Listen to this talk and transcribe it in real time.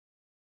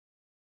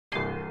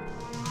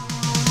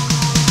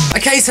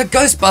Okay, so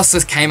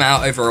Ghostbusters came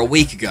out over a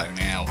week ago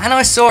now, and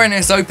I saw it in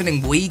its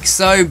opening week,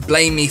 so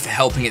blame me for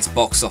helping its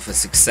box office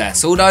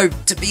success, although,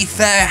 to be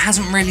fair, it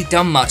hasn't really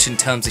done much in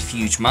terms of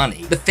huge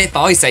money. The fifth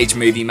Ice Age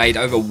movie made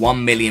over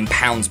 £1 million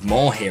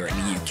more here in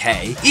the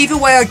UK. Either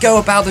way I go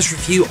about this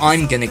review,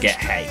 I'm gonna get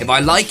hate. If I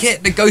like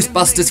it, the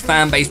Ghostbusters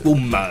fanbase will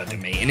murder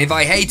me, and if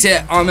I hate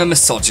it, I'm a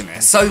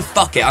misogynist. So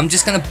fuck it, I'm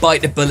just gonna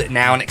bite the bullet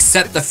now and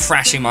accept the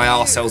thrashing my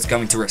arsehole's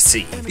going to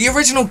receive. The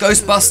original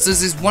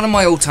Ghostbusters is one of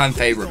my all-time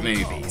favourite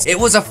movies. It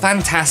was a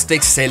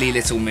fantastic, silly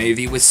little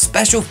movie with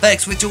special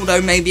effects which,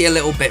 although maybe a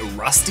little bit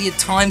rusty at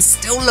times,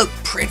 still look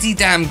pretty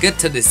damn good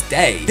to this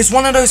day. It's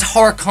one of those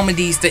horror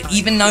comedies that,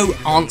 even though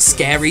aren't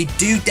scary,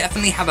 do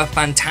definitely have a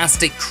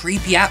fantastic,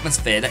 creepy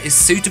atmosphere that is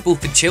suitable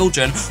for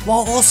children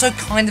while also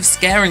kind of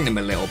scaring them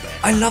a little bit.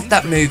 I love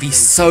that movie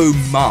so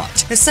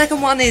much. The second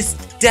one is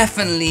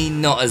definitely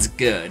not as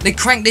good. They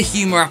crank the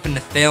humour up in the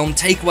film,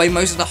 take away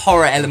most of the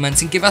horror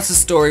elements, and give us a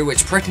story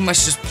which pretty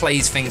much just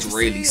plays things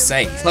really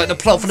safe. Like, the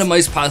plot for the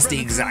most part is the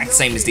exact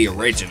same as the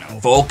original.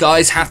 4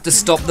 guys have to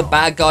stop the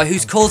bad guy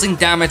who's causing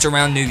damage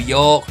around New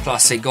York,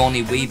 plus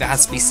Sigourney Weaver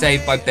has to be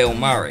saved by Bill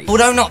Murray.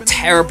 Although not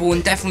terrible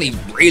and definitely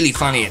really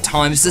funny at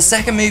times, the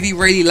second movie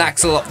really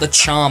lacks a lot of the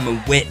charm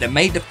and wit that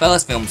made the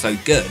first film so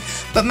good,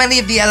 but many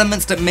of the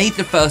elements that made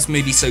the first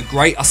movie so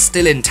great are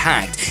still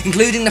intact,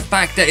 including the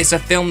fact that it's a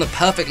film that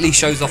perfectly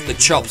shows off the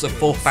chops of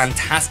 4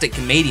 fantastic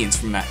comedians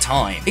from that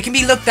time. It can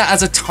be looked at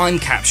as a time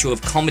capsule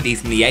of comedy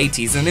from the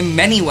 80s, and in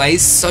many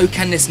ways, so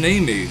can this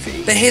new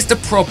movie. But here's the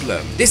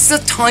problem. This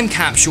is a time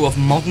capsule of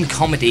modern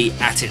comedy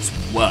at its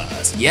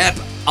worst. Yep,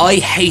 I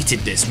hated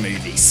this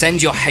movie.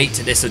 Send your hate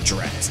to this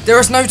address. There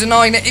is no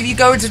denying that if you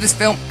go into this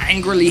film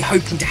angrily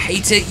hoping to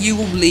hate it, you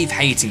will leave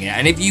hating it,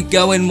 and if you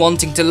go in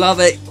wanting to love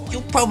it,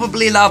 you'll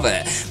probably love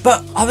it.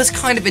 But I was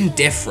kind of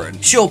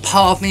indifferent. Sure,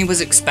 part of me was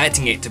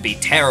expecting it to be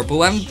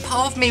terrible, and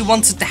part of me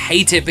wanted to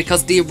hate it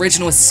because the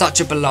original is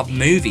such a beloved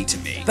movie to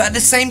me. But at the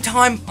same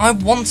time, I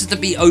wanted to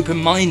be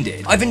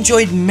open-minded. I've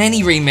enjoyed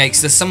many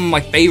remakes of some of my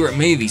favourite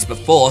movies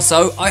before,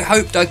 so I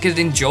hoped I could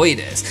enjoy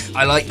this.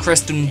 I like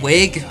Kristen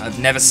Wiig. I've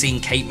never seen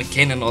Kate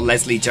McKinnon or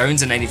Leslie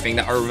Jones in anything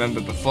that I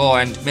remember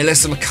before, and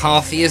Melissa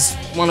McCarthy is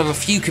one of a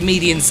few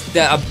comedians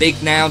that are big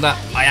now that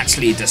I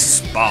actually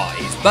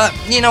despise. But,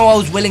 you know, I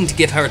was willing to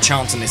give her a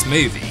chance in this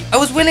movie. I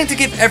was willing to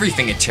give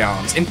everything a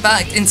chance. In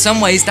fact, in some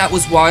ways that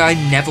was why I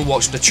never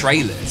watched the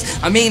trailers.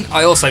 I mean,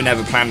 I also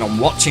never planned on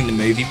watching the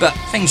movie, but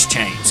things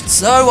changed.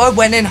 So I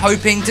went in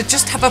hoping to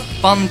just have a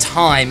fun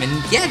time, and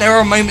yeah, there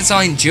are moments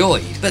I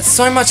enjoyed. But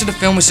so much of the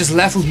film was just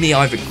left with me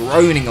either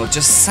groaning or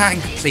just sat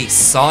in complete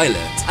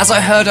silence. As I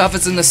heard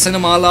others in the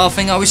cinema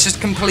laughing, I was just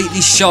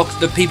completely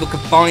shocked that people could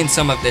find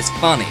some of this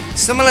funny.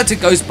 Similar to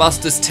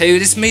Ghostbusters 2,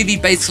 this movie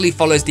basically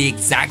follows the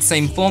exact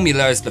same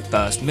formula as the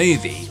first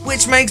movie,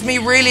 which makes me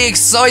really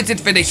excited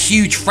for the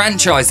huge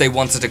franchise they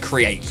wanted to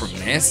create from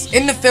this.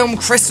 In the film,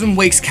 Kristen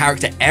Wiig's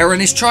character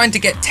Erin is trying to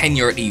get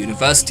tenure at the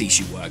university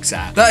she works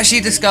at, but she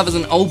discovers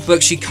an old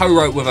book she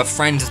co-wrote with a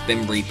friend has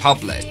been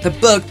republished, the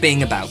book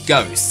being about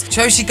ghosts.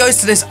 So she goes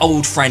to this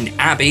old friend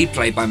Abby,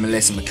 played by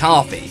Melissa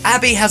McCarthy.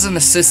 Abby has an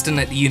assistant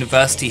at the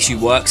university she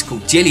works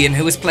called Gillian,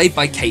 who is played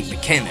by Kate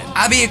McKinnon.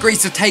 Abby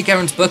agrees to take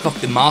Erin's book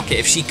off the market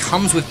if she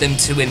comes with them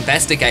to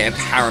investigate a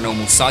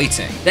paranormal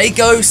sighting. They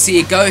go see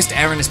a ghost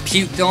Erin has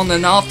puked on,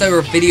 and after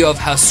a video of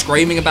her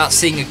screaming about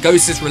seeing a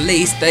ghost is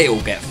released, they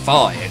all get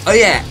fired. Oh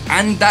yeah,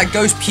 and that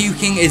ghost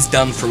puking is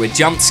done through a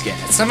jump scare,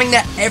 something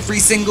that every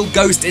single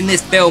ghost in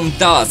this film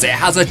does. It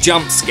has a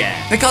jump scare.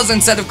 Because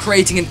instead of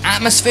creating an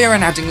atmosphere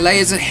and adding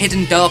layers of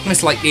hidden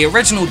darkness like the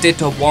original did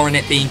to warrant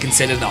it being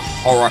considered a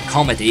horror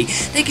comedy,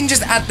 they can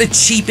just add the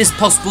cheapest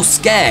possible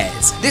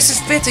scares. This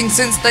is fitting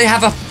since they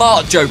have a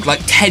fart joke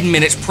like 10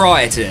 minutes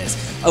prior to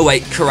this. Oh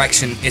wait,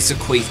 correction, it's a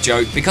queef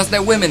joke because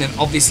they're women and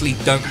obviously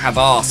don't have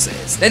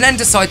arses. They then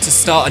decide to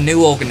start a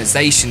new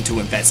organisation to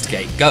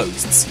investigate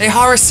ghosts. They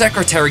hire a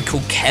secretary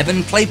called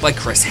Kevin, played by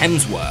Chris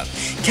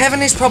Hemsworth.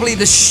 Kevin is probably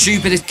the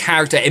stupidest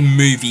character in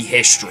movie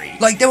history.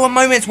 Like, there were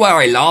moments where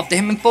I laughed at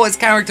him and thought his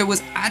character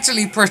was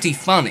actually pretty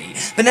funny,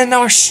 but then there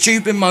are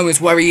stupid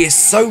moments where he is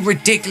so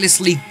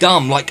ridiculously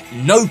dumb, like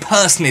no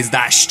person is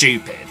that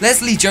stupid.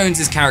 Leslie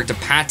Jones's character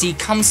Patty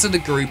comes to the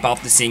group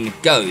after seeing a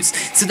ghost,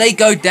 so they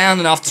go down,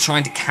 and after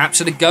trying to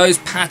capture the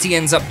ghost, Patty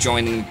ends up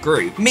joining the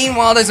group.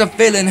 Meanwhile, there's a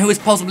villain who is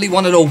possibly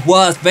one of the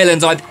worst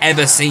villains I've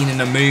ever seen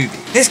in a movie.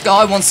 This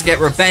guy wants to get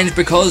revenge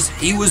because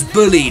he was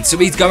bullied, so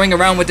he's going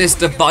around with this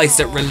device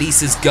that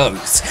releases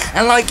ghosts.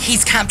 And like,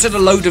 he's captured a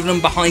load of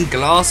them behind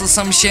glass or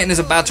some shit and is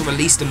about to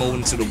release them all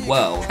into the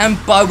world. And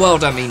by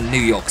world, I mean New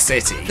York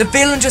City. The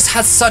villain just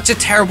has such a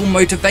terrible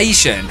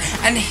motivation,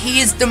 and he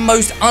is the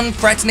most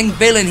unthreatening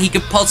villain he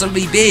could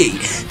possibly be.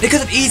 They could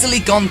have easily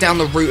gone down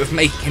the route of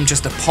making him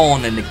just a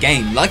pawn in the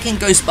game, like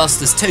in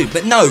Ghostbusters 2,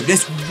 but no,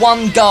 this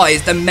one guy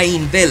is the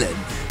main villain.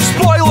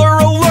 Spoiler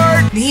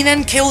alert! He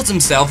then kills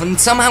himself, and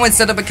somehow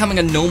instead of becoming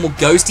a normal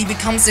ghost, he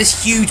becomes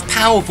this huge,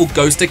 powerful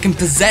ghost that can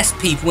possess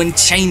people and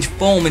change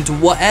form into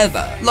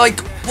whatever.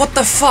 Like, What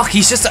the fuck,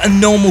 he's just a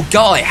normal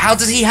guy. How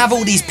does he have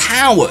all these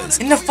powers?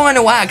 In the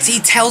final act, he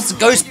tells the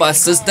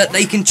Ghostbusters that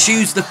they can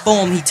choose the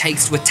form he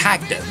takes to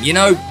attack them. You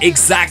know,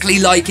 exactly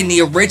like in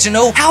the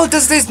original. How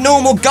does this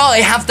normal guy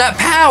have that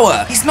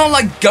power? He's not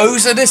like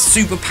Gozer, this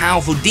super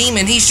powerful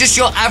demon. He's just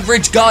your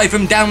average guy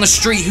from down the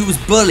street who was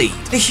bullied.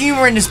 The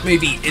humor in this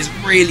movie is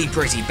really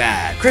pretty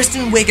bad.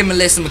 Kristen Wiig and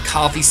Melissa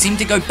McCarthy seem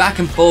to go back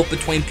and forth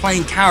between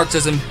playing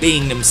characters and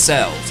being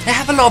themselves. They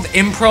have a lot of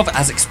improv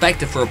as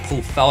expected for a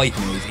Paul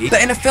Feig movie,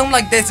 but in a film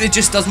like this it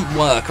just doesn't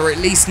work, or at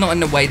least not in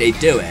the way they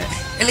do it.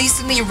 At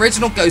least in the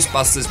original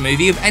Ghostbusters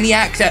movie, if any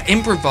actor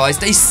improvised,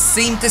 they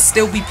seem to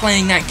still be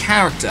playing that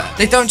character.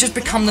 They don't just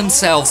become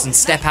themselves and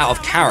step out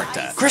of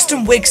character.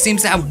 Kristen Wiig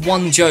seems to have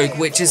one joke,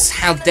 which is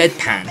how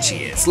deadpan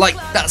she is. Like,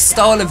 that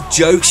style of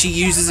joke she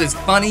uses is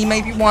funny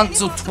maybe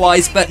once or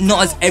twice, but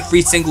not as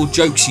every single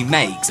joke she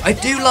makes. I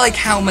do like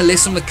how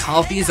Melissa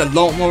McCarthy is a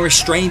lot more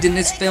restrained in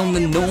this film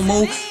than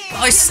normal, but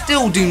I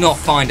still do not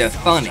find her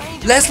funny.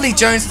 Leslie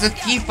Jones has a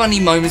few funny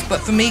moments, but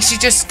for me she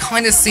just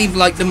kind of seemed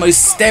like the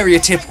most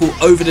stereotypical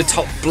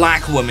over-the-top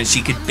black woman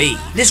she could be.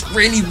 This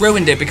really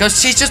ruined it because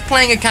she's just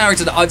playing a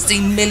character that I've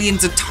seen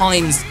millions of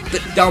times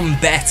but done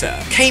better.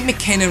 Kate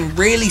McKinnon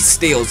really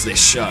steals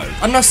this show.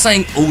 I'm not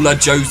saying all her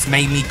jokes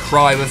made me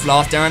cry with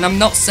laughter, and I'm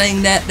not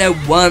saying that there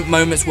weren't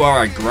moments where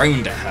I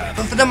groaned at her,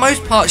 but for the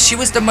most part she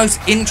was the most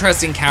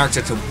interesting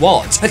character to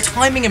watch. Her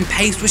timing and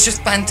pace was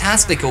just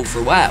fantastic all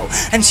throughout,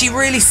 and she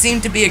really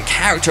seemed to be a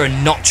character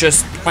and not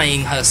just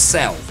playing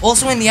herself.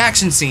 Also in the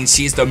action scenes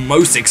she is the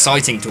most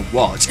exciting to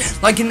watch.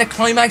 Like in the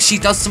climax she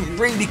does some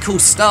really cool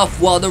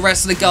stuff while the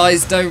rest of the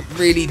guys don't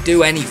really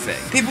do anything.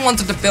 People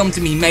wanted the film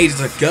to be made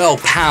as a girl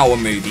power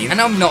movie, and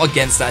I'm not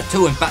against that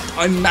too. In fact,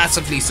 I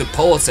massively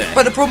support it.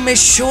 But the problem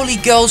is, surely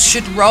girls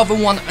should rather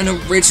want an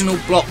original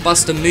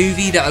blockbuster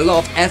movie that a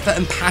lot of effort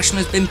and passion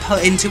has been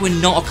put into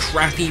and not a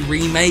crappy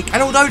remake.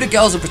 And although the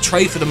girls are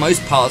portrayed for the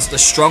most part as the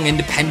strong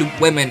independent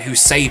women who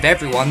save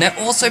everyone, they're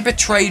also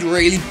portrayed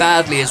really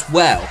badly as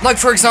well. Like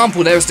for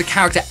example, there's the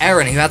character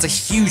Erin who has a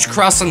huge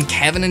crush on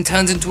Kevin and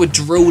turns into a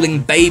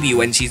drooling baby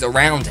when she's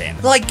around him.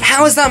 Like,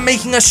 how is that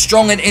making her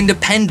strong and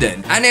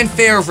independent? And in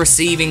fear of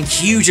receiving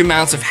huge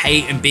amounts of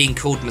hate and being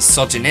called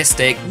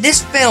misogynistic,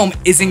 this film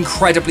is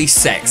incredibly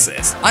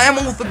sexist. I am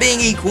all for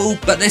being equal,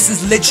 but this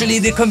is literally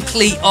the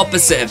complete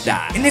opposite of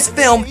that. In this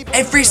film,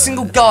 every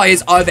single guy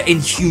is either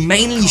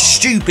inhumanely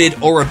stupid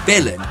or a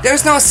villain. There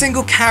is not a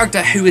single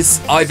character who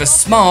is either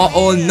smart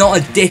or not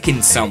a dick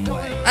in some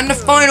way. And the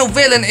final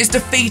villain is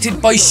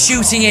defeated by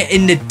shooting it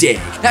in the dick.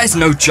 That is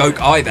no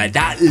joke either,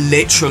 that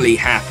literally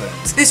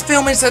happens. This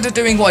film, instead of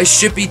doing what it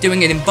should be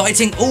doing and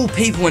inviting all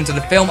people into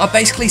the film, are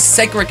basically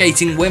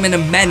segregating women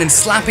and men and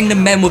slapping the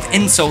men with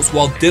insults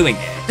while doing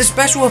it. The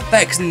special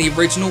effects in the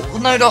original,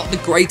 although not the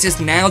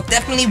greatest now,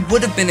 definitely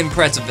would have been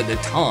impressive at the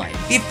time.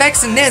 The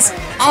effects in this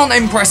aren't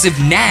impressive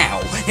now.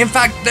 In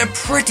fact, they're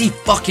pretty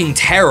fucking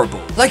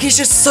terrible. Like, it's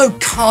just so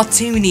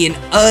cartoony and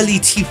early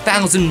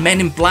 2000 Men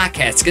in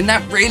Black-esque, and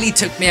that really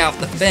took me out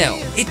of the film.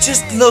 It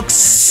just looks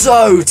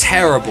so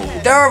terrible.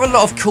 There are a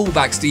lot of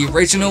callbacks to the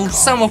original,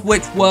 some of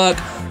which work,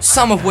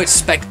 some of which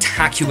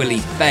spectacularly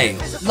fail.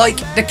 Like,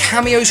 the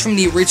cameos from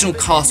the original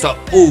cast are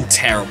all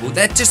terrible.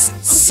 They're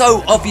just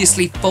so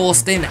obviously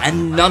forced in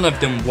and none of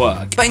them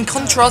work. But in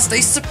contrast,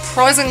 they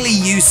surprisingly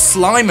use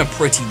Slimer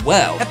pretty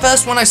well. At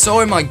first when I saw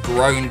him I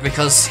groaned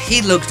because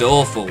he looked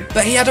awful,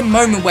 but he had a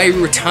moment where he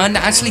returned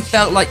that actually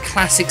felt like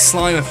classic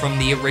Slimer from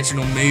the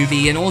original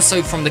movie and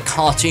also from the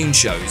cartoon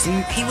shows,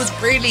 and he was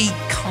really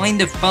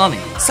kind of funny.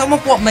 Some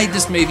of what made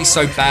this movie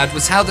so bad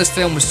was how this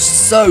film was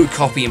so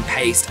copy and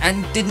paste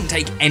and didn't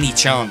take any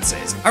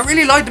chances. I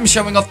really liked them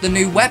showing off the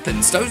new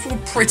weapons. Those were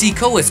pretty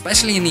cool,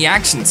 especially in the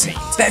action scenes.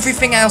 But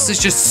everything else is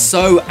just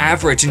so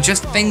average and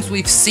just things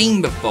we've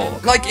seen before.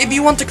 Like, if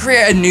you want to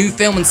create a new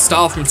film and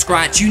start from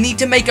scratch, you need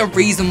to make a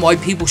reason why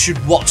people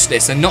should watch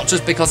this and not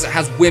just because it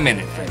has women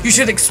in it. You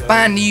should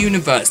expand the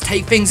universe,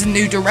 take things in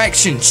new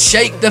directions,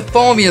 shake the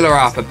formula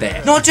up a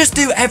bit. Not just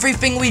do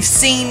everything we've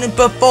seen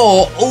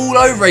before all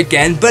over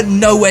again, but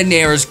nowhere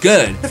near as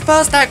good. The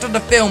first act of the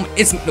film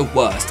isn't the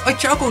worst. I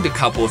chuckled a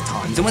couple of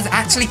times and was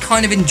actually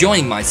kind of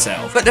enjoying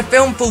myself, but the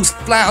film falls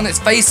flat on its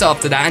face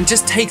after that and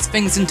just takes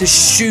things into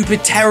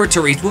stupid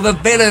territories with a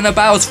villain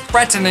about as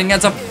threatening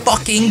as a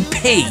fucking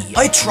pea.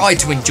 I tried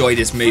to enjoy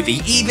this movie,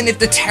 even if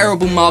the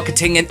terrible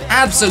marketing and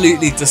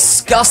absolutely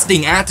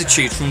disgusting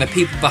attitude from the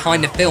people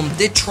behind the film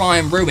did try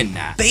and ruin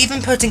that. But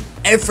even putting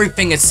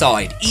everything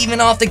aside,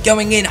 even after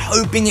going in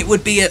hoping it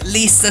would be at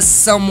least a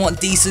somewhat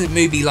decent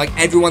movie like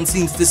everyone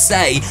seems to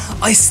say,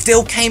 I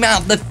still came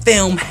out of the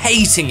film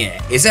hating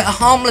it. Is it a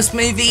harmless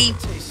movie?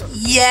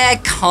 Yeah,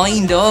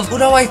 kind of.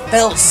 Although I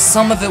felt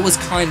some of it was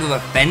kind of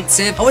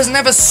offensive. I was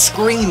never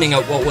screaming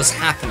at what was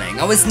happening.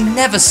 I was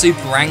never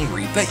super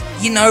angry. But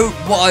you know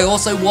what I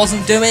also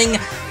wasn't doing?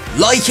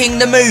 Liking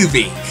the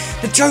movie.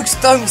 The jokes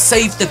don't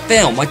save the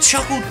film. I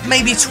chuckled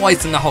maybe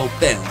twice in the whole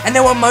film, and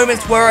there were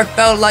moments where I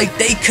felt like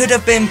they could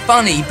have been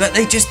funny, but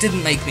they just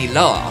didn't make me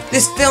laugh.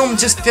 This film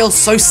just feels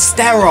so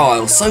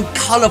sterile, so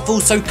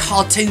colourful, so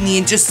cartoony,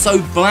 and just so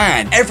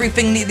bland.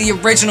 Everything that the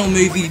original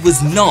movie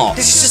was not.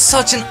 This is just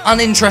such an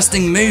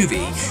uninteresting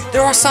movie.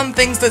 There are some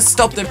things that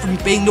stopped it from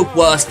being the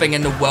worst thing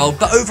in the world,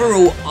 but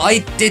overall, I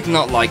did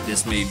not like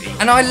this movie.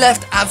 And I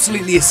left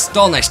absolutely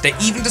astonished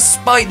that even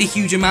despite the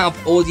huge amount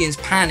of audience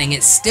panning,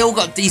 it still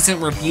got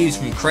decent reviews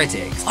from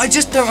critics. I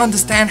just don't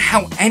understand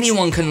how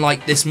anyone can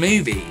like this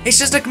movie. It's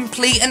just a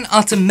complete and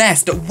utter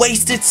mess that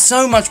wasted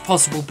so much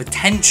possible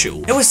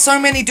potential. There were so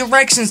many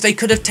directions they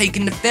could have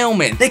taken the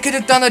film in. They could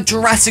have done a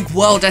Jurassic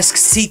World-esque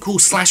sequel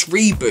slash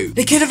reboot.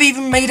 They could have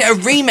even made it a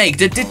remake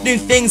that did new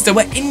things that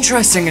were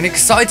interesting and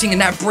exciting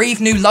and that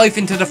breathed new life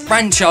into the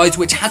franchise,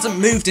 which hasn't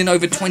moved in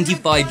over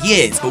 25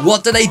 years. But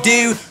what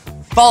do?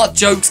 Fart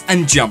jokes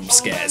and jump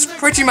scares.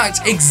 Pretty much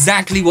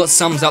exactly what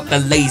sums up the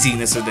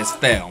laziness of this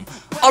film.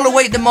 I'll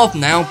await the mob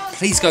now.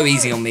 Please go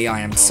easy on me,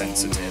 I am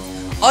sensitive.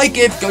 I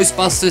give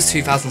Ghostbusters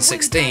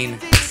 2016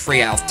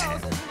 3 out of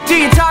 10. Do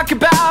you talk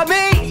about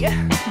me?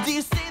 Do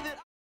you